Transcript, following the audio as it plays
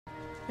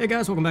Hey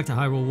guys, welcome back to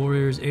Hyrule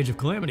Warriors Age of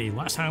Calamity.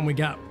 Last time we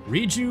got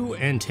Riju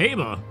and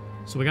Teba,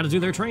 so we got to do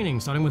their training,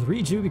 starting with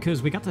Riju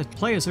because we got to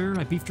play as her.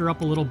 I beefed her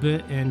up a little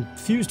bit and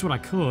fused what I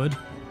could.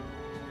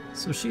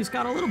 So she's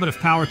got a little bit of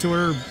power to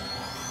her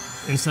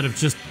instead of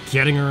just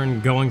getting her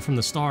and going from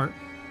the start.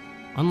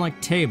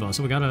 Unlike Teba,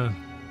 so we gotta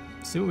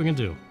see what we can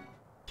do.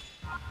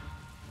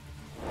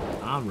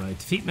 Alright,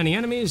 defeat many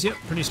enemies, yep,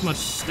 pretty much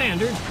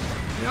standard.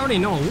 We already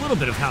know a little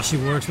bit of how she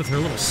works with her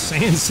little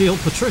sand seal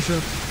Patricia.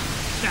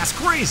 That's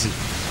crazy!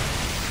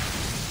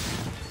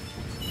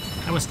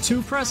 That was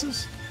 2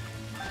 presses?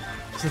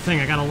 That's the thing,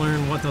 I gotta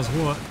learn what does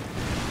what.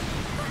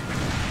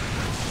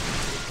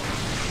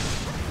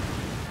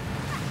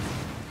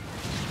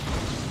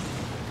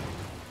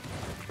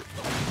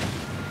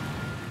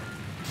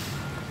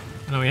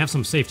 I know we have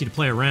some safety to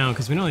play around,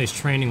 because we know these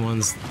training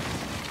ones,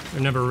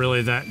 they're never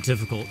really that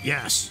difficult.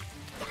 Yes!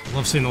 I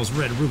love seeing those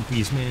red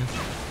rupees, man.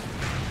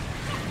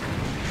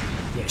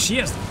 Yeah, she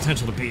has the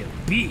potential to be a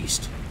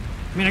beast.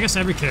 I mean, I guess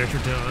every character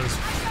does.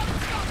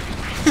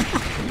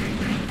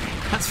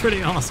 That's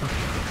pretty awesome.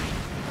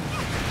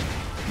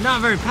 Not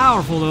very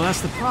powerful, though.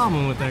 That's the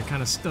problem with that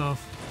kind of stuff.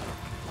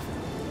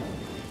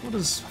 What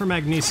does her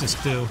magnesis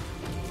do?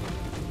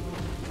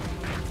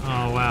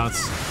 Oh, wow.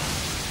 It's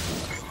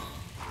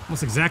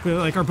almost exactly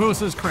like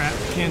Urbosa's. Crap.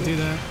 Can't do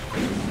that.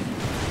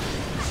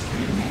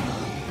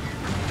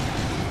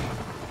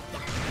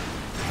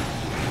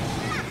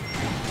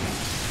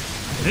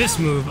 This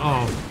move,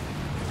 oh.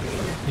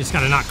 You just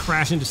gotta not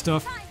crash into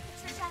stuff.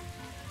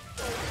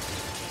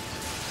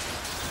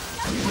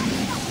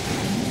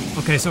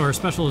 Okay, so her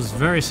special is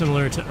very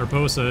similar to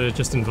Urbosa, it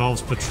just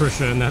involves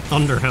Patricia and that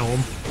Thunder Helm,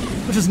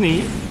 which is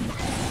neat.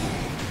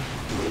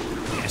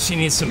 Yeah, she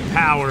needs some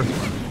power.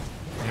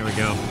 There we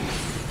go.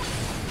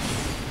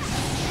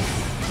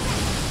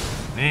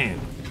 Man.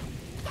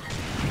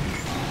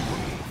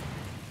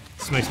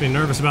 This makes me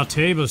nervous about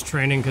Teba's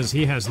training because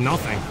he has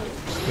nothing.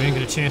 We didn't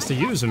get a chance to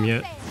use him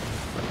yet.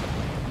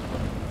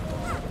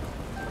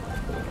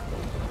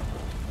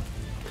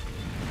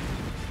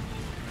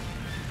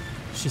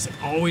 She's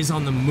always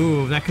on the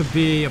move. That could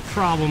be a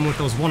problem with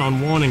those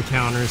one-on-one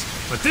encounters.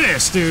 But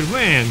this, dude,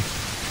 man.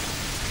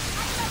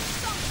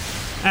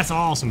 That's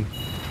awesome.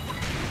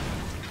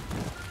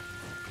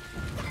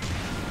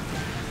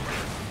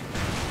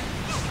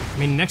 I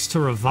mean, next to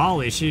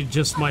Revali, she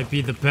just might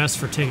be the best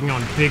for taking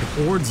on big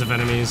hordes of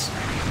enemies.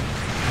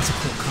 That's a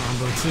cool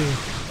combo, too.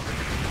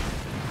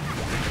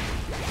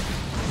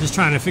 Just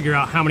trying to figure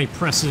out how many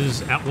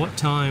presses at what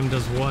time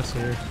does what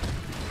here.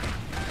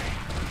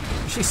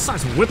 She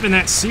starts whipping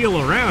that seal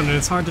around, and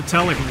it's hard to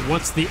tell, like,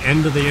 what's the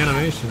end of the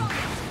animation.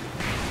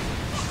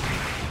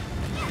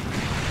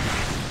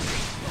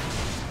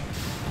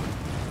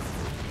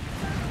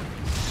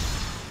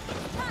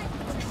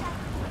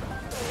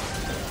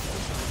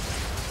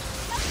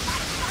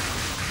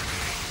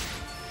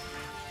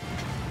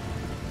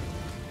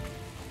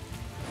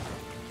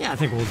 Yeah, I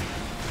think we'll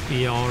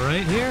be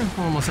alright here.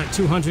 Almost at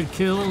 200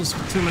 kills,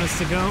 2 minutes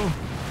to go.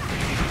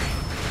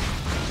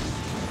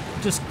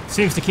 Just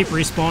seems to keep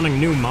respawning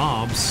new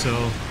mobs,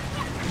 so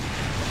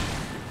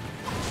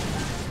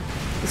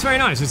it's very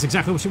nice. It's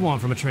exactly what you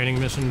want from a training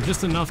mission.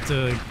 Just enough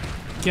to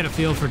get a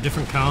feel for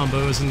different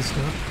combos and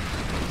stuff.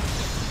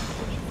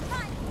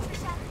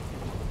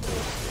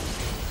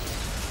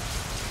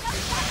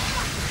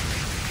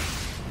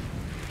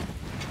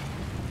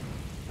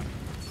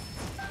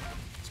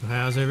 So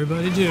how's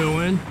everybody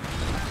doing?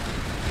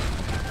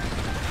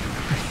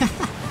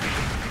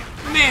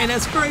 Man,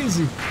 that's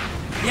crazy.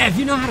 Yeah, if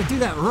you know how to do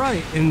that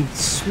right and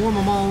swarm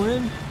them all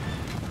in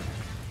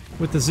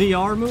with the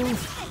ZR move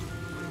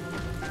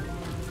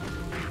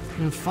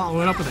and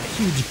follow it up with a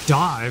huge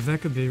dive,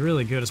 that could be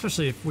really good,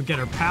 especially if we get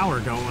our power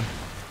going.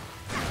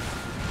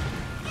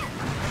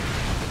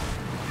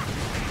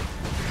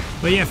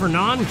 But yeah, for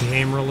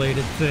non-game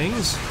related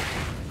things,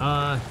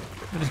 I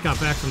just got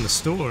back from the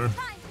store,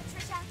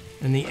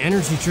 and the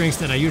energy drinks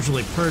that I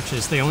usually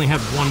purchase, they only had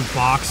 1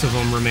 box of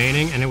them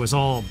remaining, and it was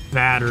all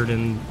battered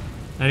and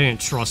I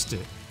didn't trust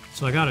it.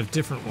 So I got a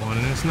different one,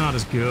 and it's not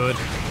as good.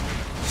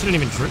 Shouldn't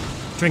even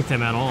drink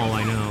them at all,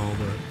 I know,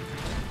 but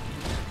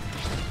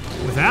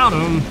without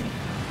them,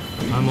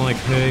 I'm like,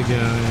 hey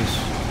guys,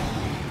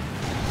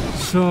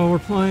 so we're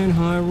playing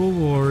Hyrule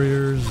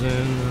Warriors,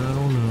 and I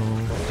don't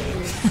know.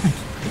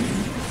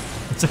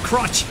 It's a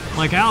crutch,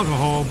 like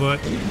alcohol,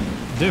 but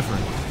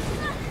different.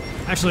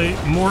 Actually,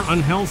 more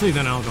unhealthy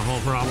than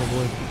alcohol,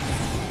 probably.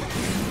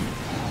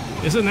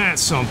 Isn't that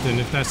something,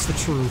 if that's the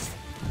truth?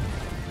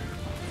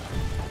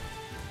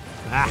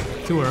 Ah,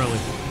 too early.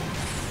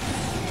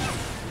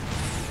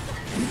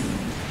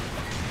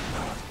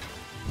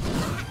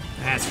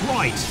 That's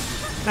right.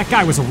 That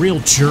guy was a real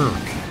jerk.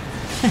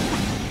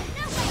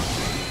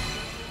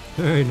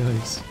 Very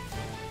nice.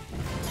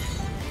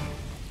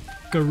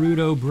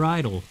 Gerudo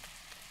Bridle.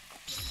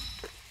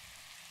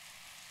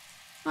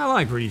 I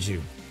like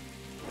Riju.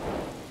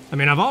 I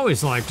mean, I've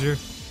always liked her.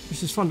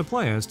 She's fun to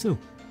play as, too.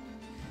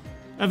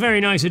 A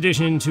very nice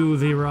addition to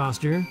the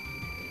roster.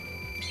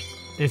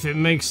 If it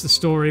makes the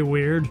story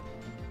weird.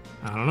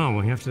 I don't know,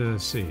 we have to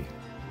see.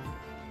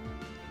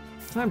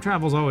 Time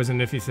travel's always a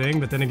nifty thing,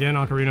 but then again,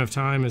 Ocarina of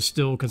Time is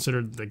still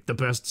considered like the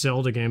best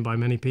Zelda game by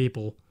many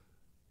people,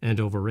 and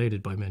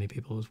overrated by many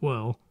people as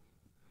well.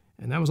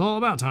 And that was all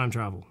about time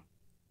travel.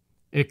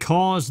 It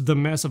caused the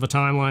mess of a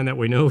timeline that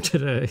we know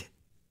today.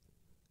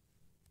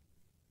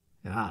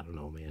 I don't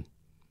know, man.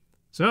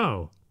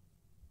 So,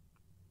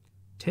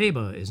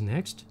 Teba is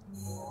next.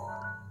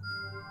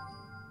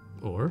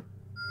 Or...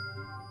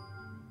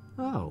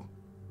 oh.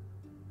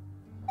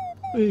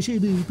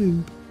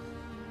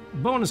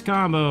 Bonus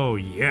combo,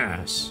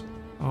 yes.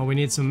 Oh, we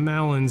need some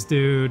melons,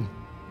 dude.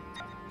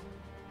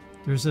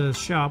 There's a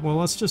shop. Well,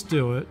 let's just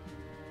do it.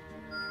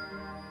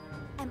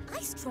 Am I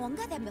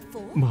stronger than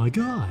before? My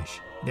gosh.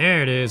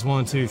 There it is.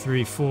 1, 2,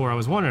 3, 4. I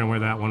was wondering where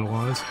that one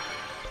was.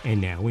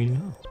 And now we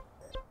know.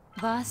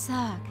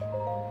 Vasak.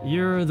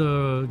 You're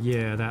the...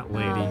 yeah, that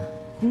lady.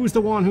 Who's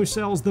the one who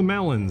sells the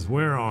melons?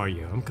 Where are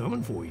you? I'm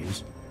coming for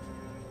yous.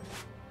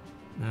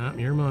 Nah,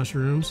 you're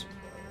mushrooms.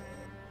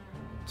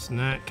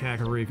 Snack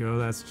Kakariko,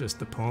 that's just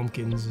the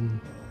pumpkins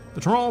and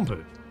the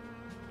trumpet.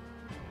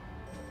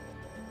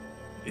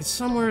 It's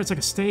somewhere, it's like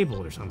a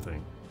stable or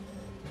something.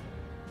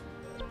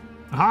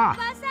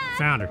 Aha!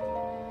 Found her.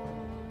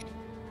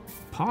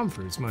 Palm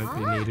fruits might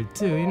be needed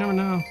too, you never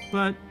know,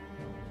 but...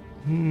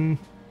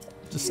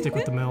 just stick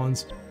with the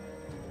melons.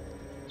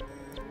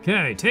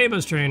 Okay,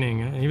 Teba's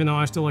training, even though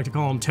I still like to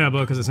call him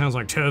Teba because it sounds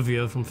like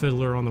Tevye from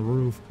Fiddler on the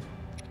Roof.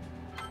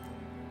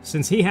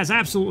 Since he has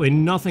absolutely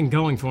nothing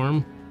going for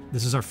him,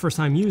 this is our first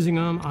time using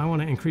him, I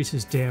want to increase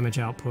his damage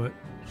output.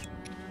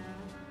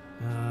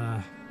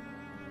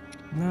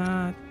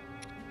 Not...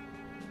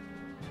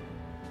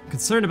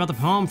 concerned about the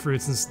palm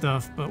fruits and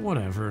stuff, but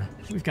whatever.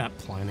 We've got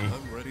plenty.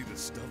 I'm ready to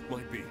stuff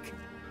my beak.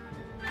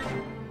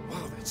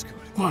 Wow, that's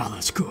good. Wow,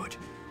 that's good.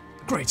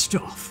 Great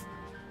stuff.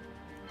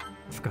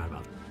 I forgot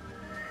about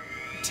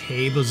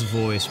Teba's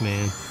voice,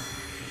 man.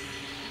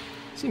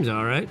 Seems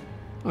alright.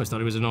 I always thought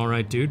he was an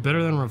alright dude.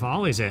 Better than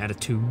Revali's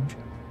attitude.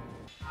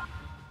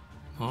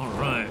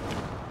 Alright.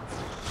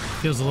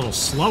 Feels a little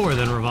slower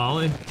than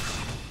Revali.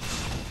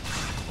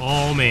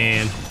 Oh,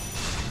 man.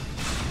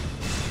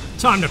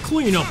 Time to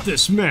clean up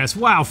this mess.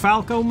 Wow,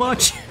 Falco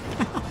much?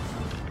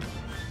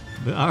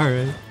 But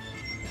alright.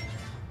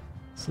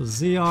 So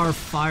ZR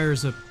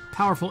fires a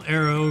powerful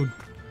arrow.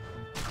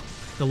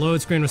 The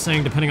load screen was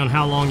saying depending on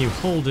how long you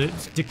hold it,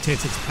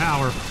 dictates its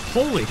power.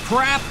 Holy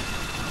crap!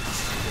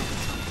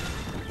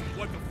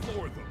 Wipe the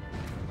floor with them.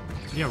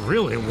 Yeah,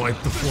 really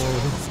wipe the floor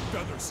with it.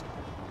 Feathers.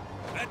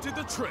 That did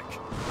the trick.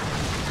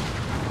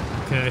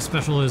 Okay,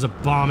 special is a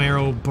bomb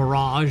arrow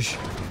barrage.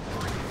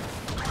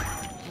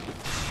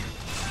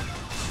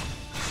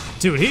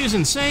 Dude, he's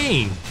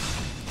insane!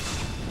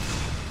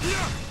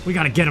 We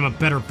gotta get him a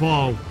better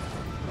bow.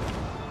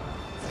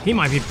 He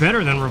might be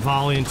better than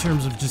Revali in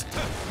terms of just...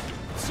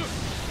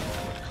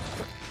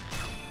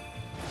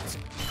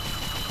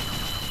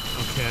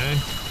 okay.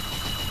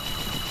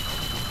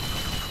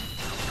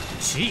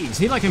 Jeez,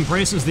 he like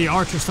embraces the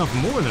archer stuff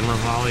more than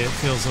Revali, it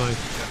feels like.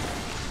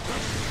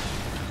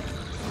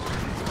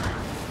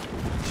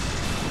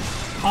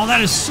 Oh,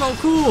 that is so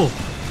cool!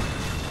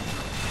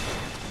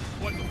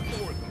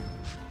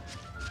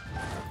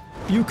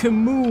 You can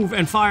move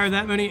and fire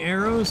that many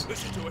arrows?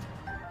 Listen to it.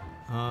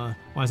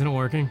 Why isn't it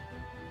working?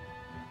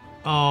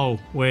 Oh,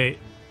 wait.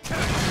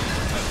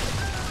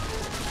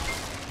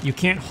 You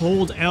can't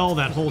hold L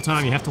that whole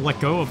time. You have to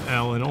let go of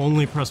L and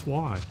only press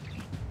Y.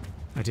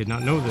 I did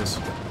not know this.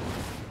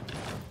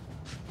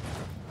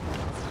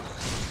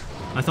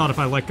 I thought if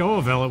I let go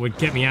of L, it would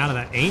get me out of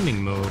that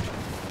aiming mode.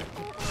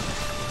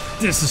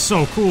 This is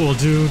so cool,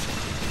 dude.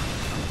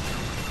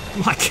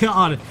 My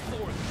god.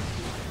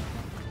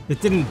 It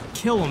didn't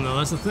kill him, though,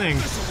 that's the thing.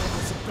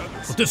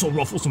 But this'll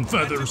ruffle some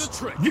feathers.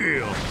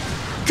 Yeah!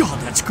 God,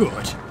 that's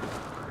good.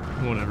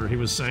 Whatever he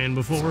was saying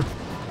before.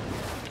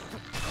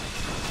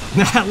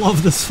 I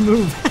love this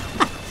move.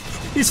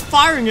 He's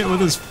firing it with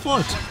his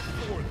foot.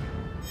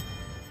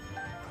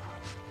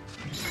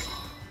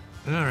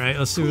 Alright,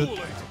 let's see what...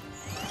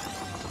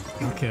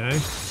 okay.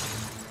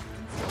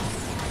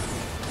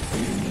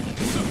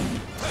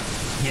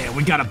 Yeah,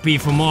 we gotta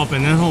beef him up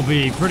and then he'll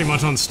be pretty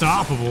much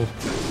unstoppable.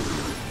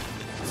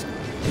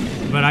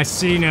 But I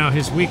see now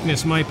his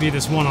weakness might be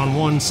this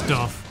one-on-one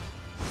stuff.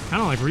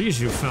 Kinda like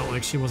Riju felt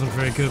like she wasn't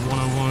very good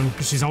one-on-one,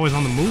 because she's always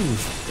on the move.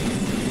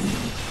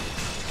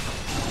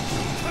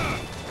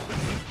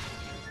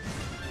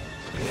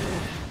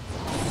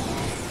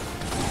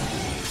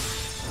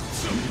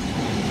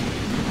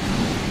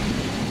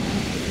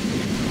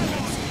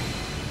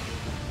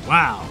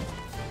 Wow.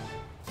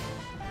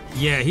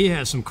 Yeah, he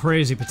has some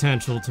crazy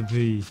potential to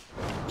be...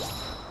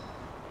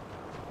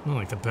 one of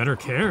like the better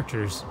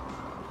characters.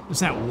 What's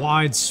that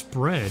wide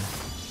spread?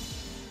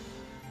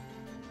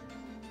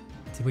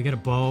 Did we get a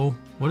bow?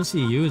 What is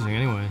he using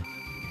anyway?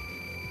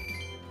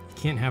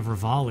 He can't have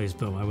Revali's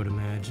bow, I would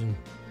imagine.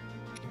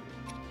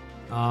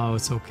 Oh,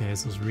 it's okay.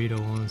 It's those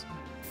Rito ones.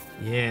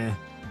 Yeah.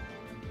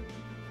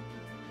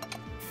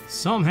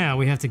 Somehow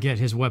we have to get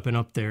his weapon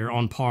up there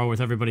on par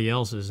with everybody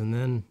else's, and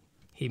then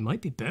He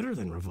might be better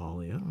than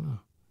Revali, I don't know.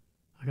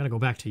 I gotta go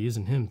back to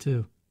using him,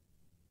 too.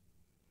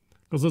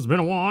 Because it's been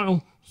a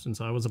while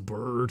since I was a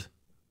bird.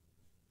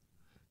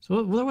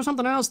 So there was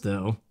something else,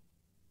 though.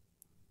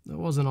 That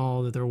wasn't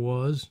all that there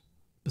was.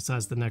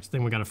 Besides the next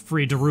thing, we got a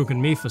free Daruk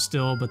and Mipha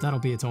still, but that'll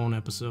be its own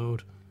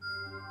episode.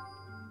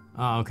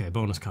 Ah, okay,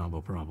 bonus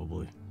combo,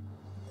 probably.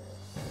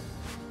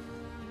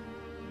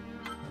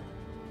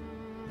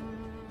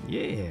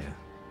 Yeah.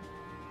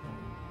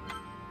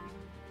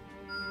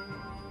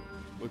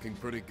 Looking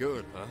pretty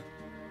good, huh?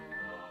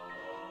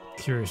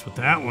 Curious what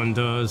that one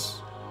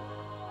does.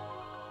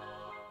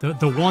 The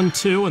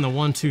 1-2 and the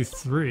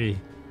 1-2-3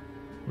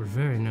 were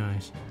very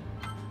nice.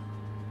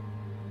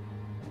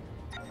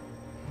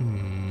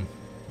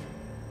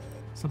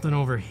 Something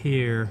over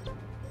here.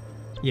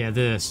 Yeah,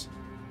 this.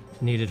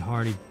 Needed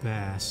Hardy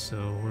Bass,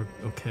 so we're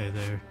okay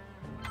there.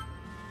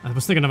 I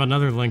was thinking of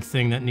another Link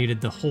thing that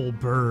needed the whole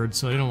bird,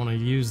 so I didn't want to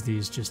use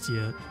these just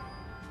yet.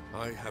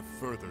 I have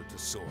further to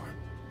soar.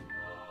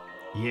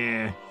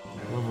 Yeah,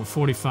 level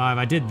 45.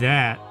 I did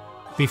that.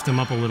 Beefed him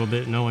up a little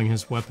bit, knowing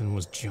his weapon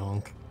was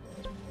junk.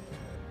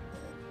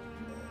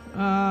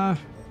 Well,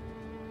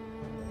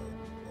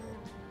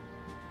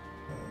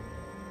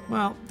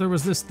 there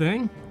was this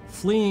thing.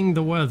 Fleeing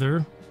the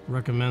weather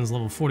recommends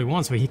level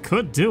 41, so he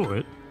could do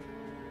it.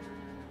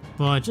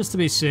 But just to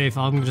be safe,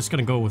 I'm just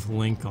gonna go with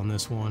Link on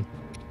this one.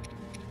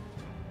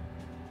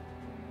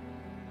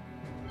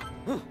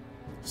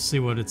 See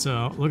what it's,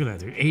 look at that,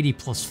 dude. 80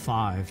 plus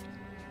 5.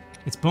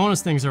 Its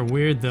bonus things are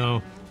weird,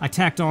 though. I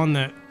tacked on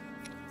that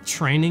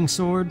training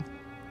sword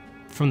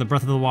from the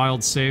Breath of the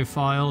Wild save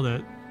file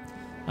that,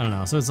 I don't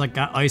know, so it's like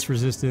got ice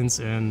resistance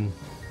and...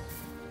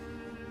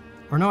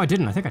 Or no, I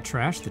didn't. I think I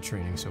trashed the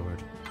training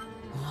sword.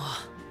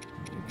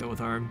 Go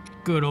with our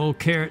good old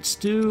carrot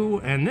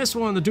stew, and this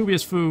one, the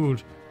dubious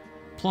food.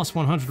 Plus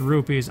 100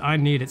 rupees. I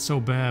need it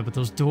so bad, but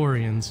those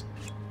Dorians.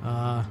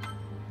 Yeah.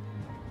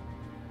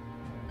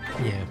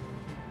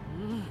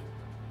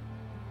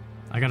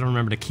 I gotta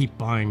remember to keep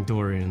buying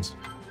Dorians,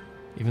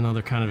 even though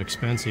they're kind of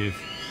expensive.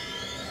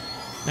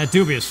 That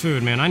dubious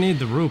food, man, I need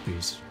the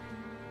rupees.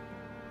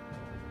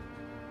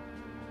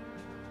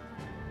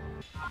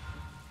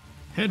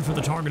 Head for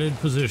the targeted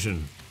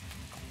position.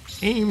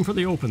 Aim for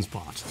the open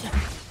spot.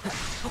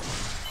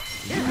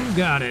 You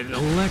got it,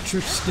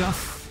 electric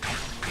stuff.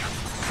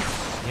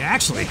 Yeah,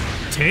 actually,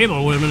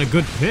 Teba would have been a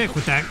good pick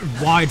with that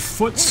wide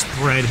foot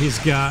spread he's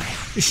got.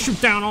 Just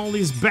shoot down all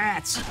these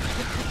bats.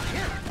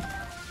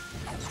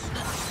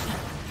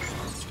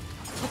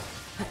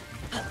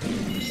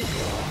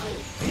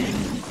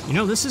 You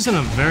know, this isn't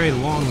a very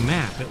long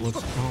map. It looks...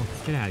 Oh,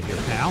 get out of here,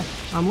 pal.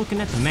 I'm looking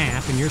at the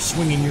map, and you're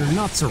swinging your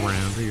nuts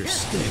around, or your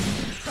stick.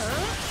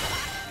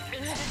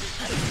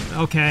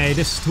 Okay,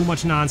 this is too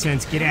much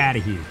nonsense. Get out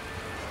of here.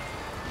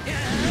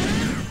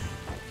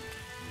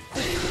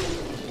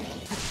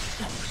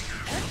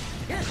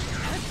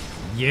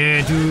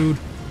 Yeah, dude.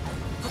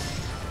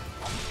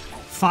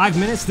 5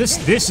 minutes?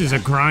 This is a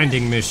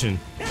grinding mission.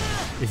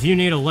 If you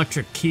need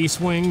electric key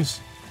swings...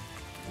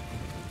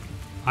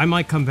 I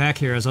might come back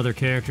here as other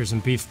characters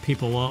and beef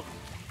people up.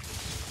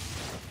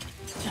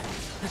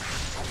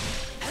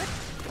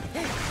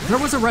 There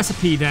was a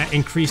recipe that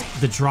increased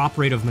the drop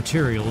rate of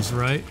materials,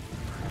 right?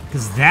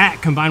 Because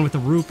that, combined with the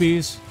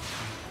rupees...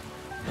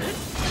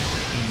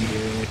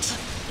 Shit.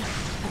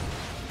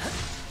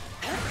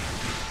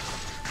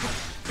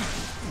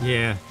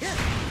 Yeah.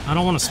 I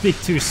don't want to speak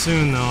too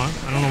soon, though.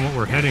 I don't know what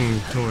we're heading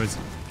towards.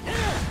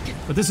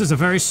 But this is a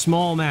very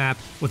small map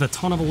with a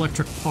ton of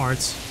electric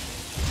parts.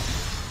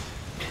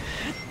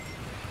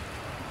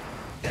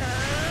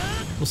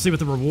 We'll see what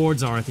the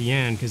rewards are at the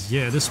end, because,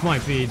 yeah, this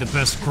might be the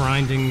best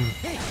grinding...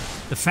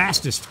 the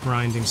fastest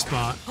grinding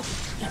spot.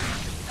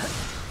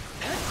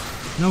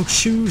 No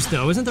chews,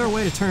 though. Isn't there a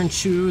way to turn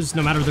chews,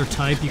 no matter their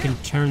type, you can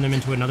turn them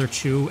into another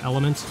chew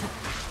element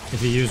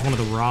if you use one of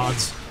the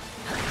rods?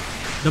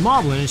 The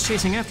Moblin is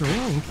chasing after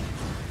Link.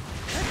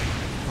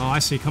 Oh, I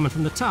see, coming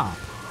from the top.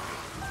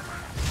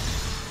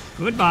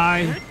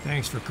 Goodbye.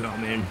 Thanks for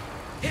coming.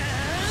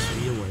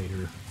 See you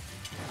later.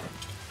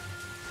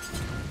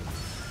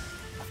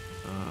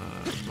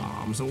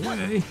 Bombs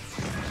away.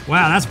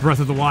 Wow, that's Breath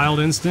of the Wild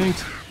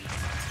instinct.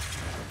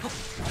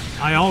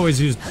 I always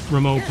use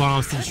remote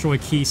bombs to destroy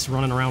Keese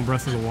running around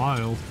Breath of the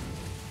Wild.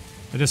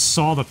 I just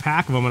saw the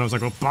pack of them and I was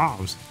like, oh,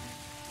 bombs.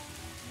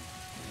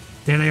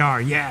 There they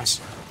are,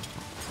 yes.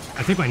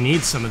 I think I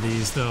need some of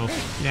these, though.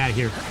 Get out of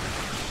here.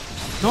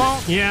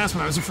 Oh, yeah, that's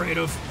what I was afraid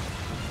of.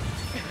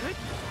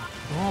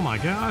 Oh my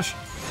gosh.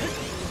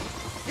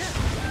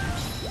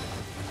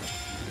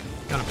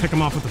 Gotta pick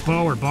them off with the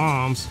bow or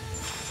bombs.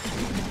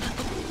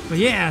 But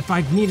yeah, if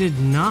I needed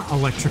not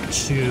electric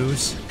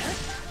chews...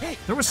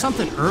 There was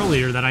something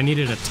earlier that I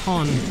needed a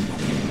ton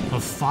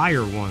of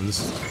fire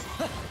ones.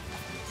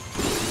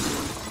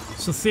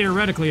 So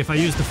theoretically, if I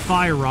used the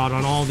fire rod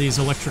on all these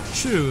electric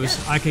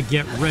chews, I could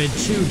get red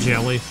chew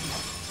jelly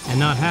and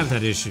not have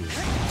that issue.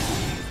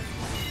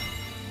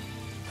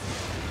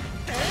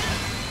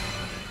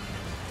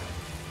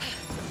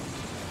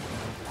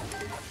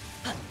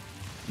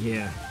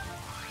 Yeah.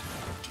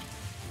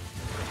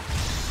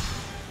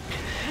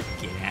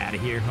 Get out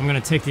of here. I'm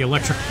gonna take the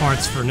electric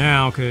parts for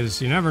now,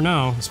 because you never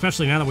know,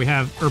 especially now that we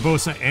have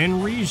Urbosa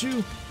and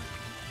Riju.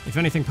 If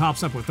anything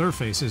pops up with their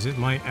faces, it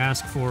might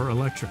ask for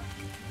electric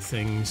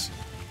things.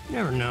 You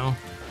never know.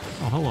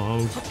 Oh,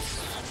 hello.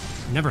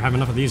 Never have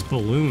enough of these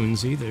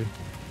balloons, either.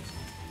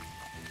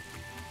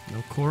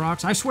 No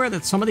Koroks? I swear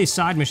that some of these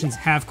side missions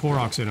have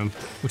Koroks in them,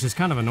 which is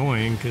kind of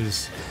annoying,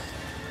 because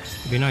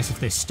it'd be nice if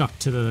they stuck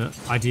to the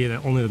idea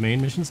that only the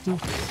main missions do.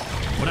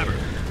 Whatever.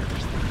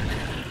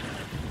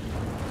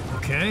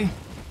 Okay.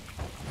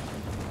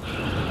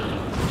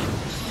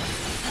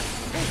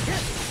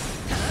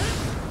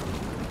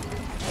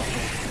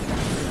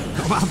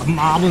 Oh, wow, the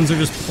moblins are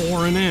just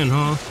pouring in,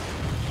 huh?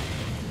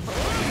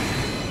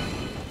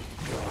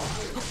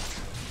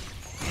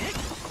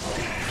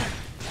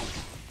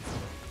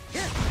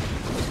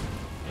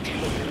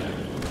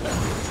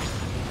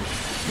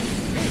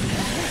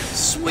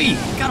 Sweet!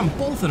 Got them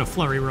both in a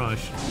flurry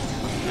rush.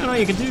 I didn't know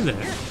you could do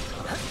that.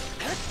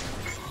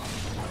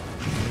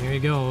 There he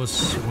goes,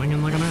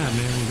 swinging like a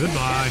madman.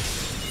 Goodbye.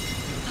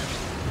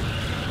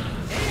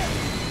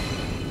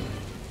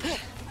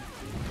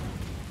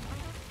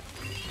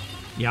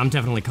 Yeah, I'm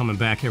definitely coming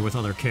back here with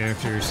other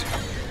characters.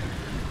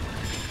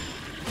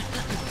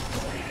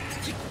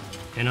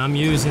 And I'm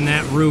using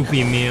that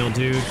rupee meal,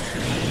 dude.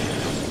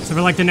 So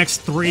for like the next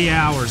 3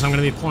 hours, I'm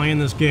gonna be playing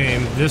this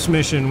game, this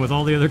mission with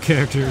all the other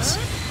characters.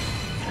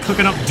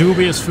 Cooking up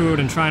dubious food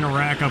and trying to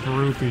rack up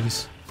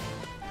rupees.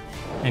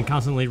 And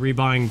constantly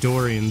rebuying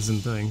Dorians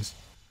and things.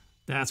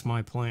 That's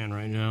my plan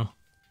right now.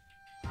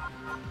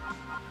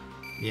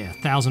 Yeah,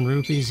 1,000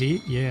 rupees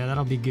each? Yeah,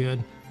 that'll be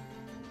good.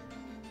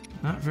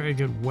 Not very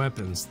good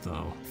weapons,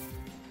 though.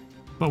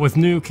 But with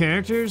new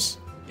characters,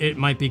 it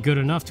might be good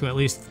enough to at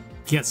least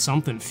get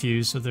something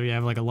fused so that you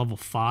have like a level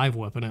 5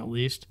 weapon at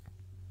least.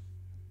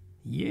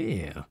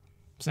 Yeah.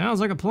 Sounds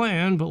like a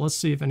plan, but let's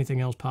see if anything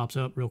else pops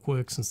up real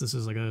quick since this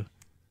is like a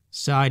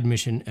side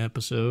mission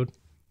episode.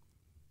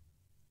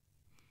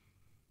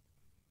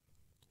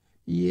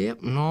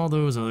 Yep, and all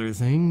those other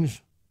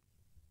things.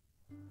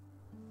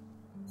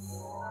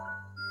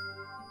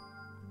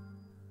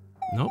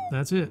 Nope,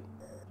 that's it.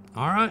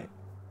 Alright,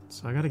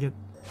 so I gotta get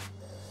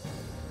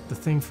the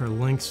thing for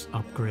Link's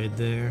upgrade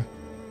there.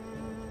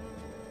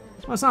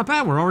 Well, that's not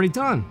bad, we're already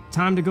done.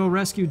 Time to go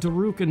rescue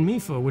Daruk and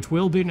Mipha, which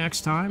will be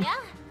next time. Yeah.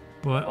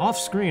 But off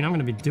screen, I'm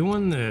gonna be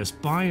doing this,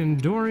 buying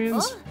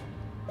Dorians.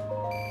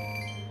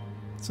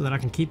 So that I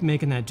can keep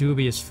making that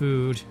dubious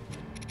food.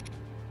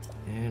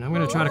 And I'm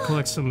gonna try to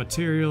collect some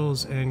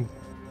materials and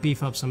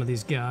beef up some of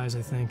these guys,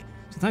 I think.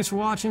 So thanks for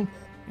watching,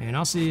 and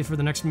I'll see you for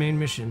the next main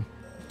mission.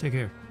 Take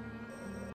care.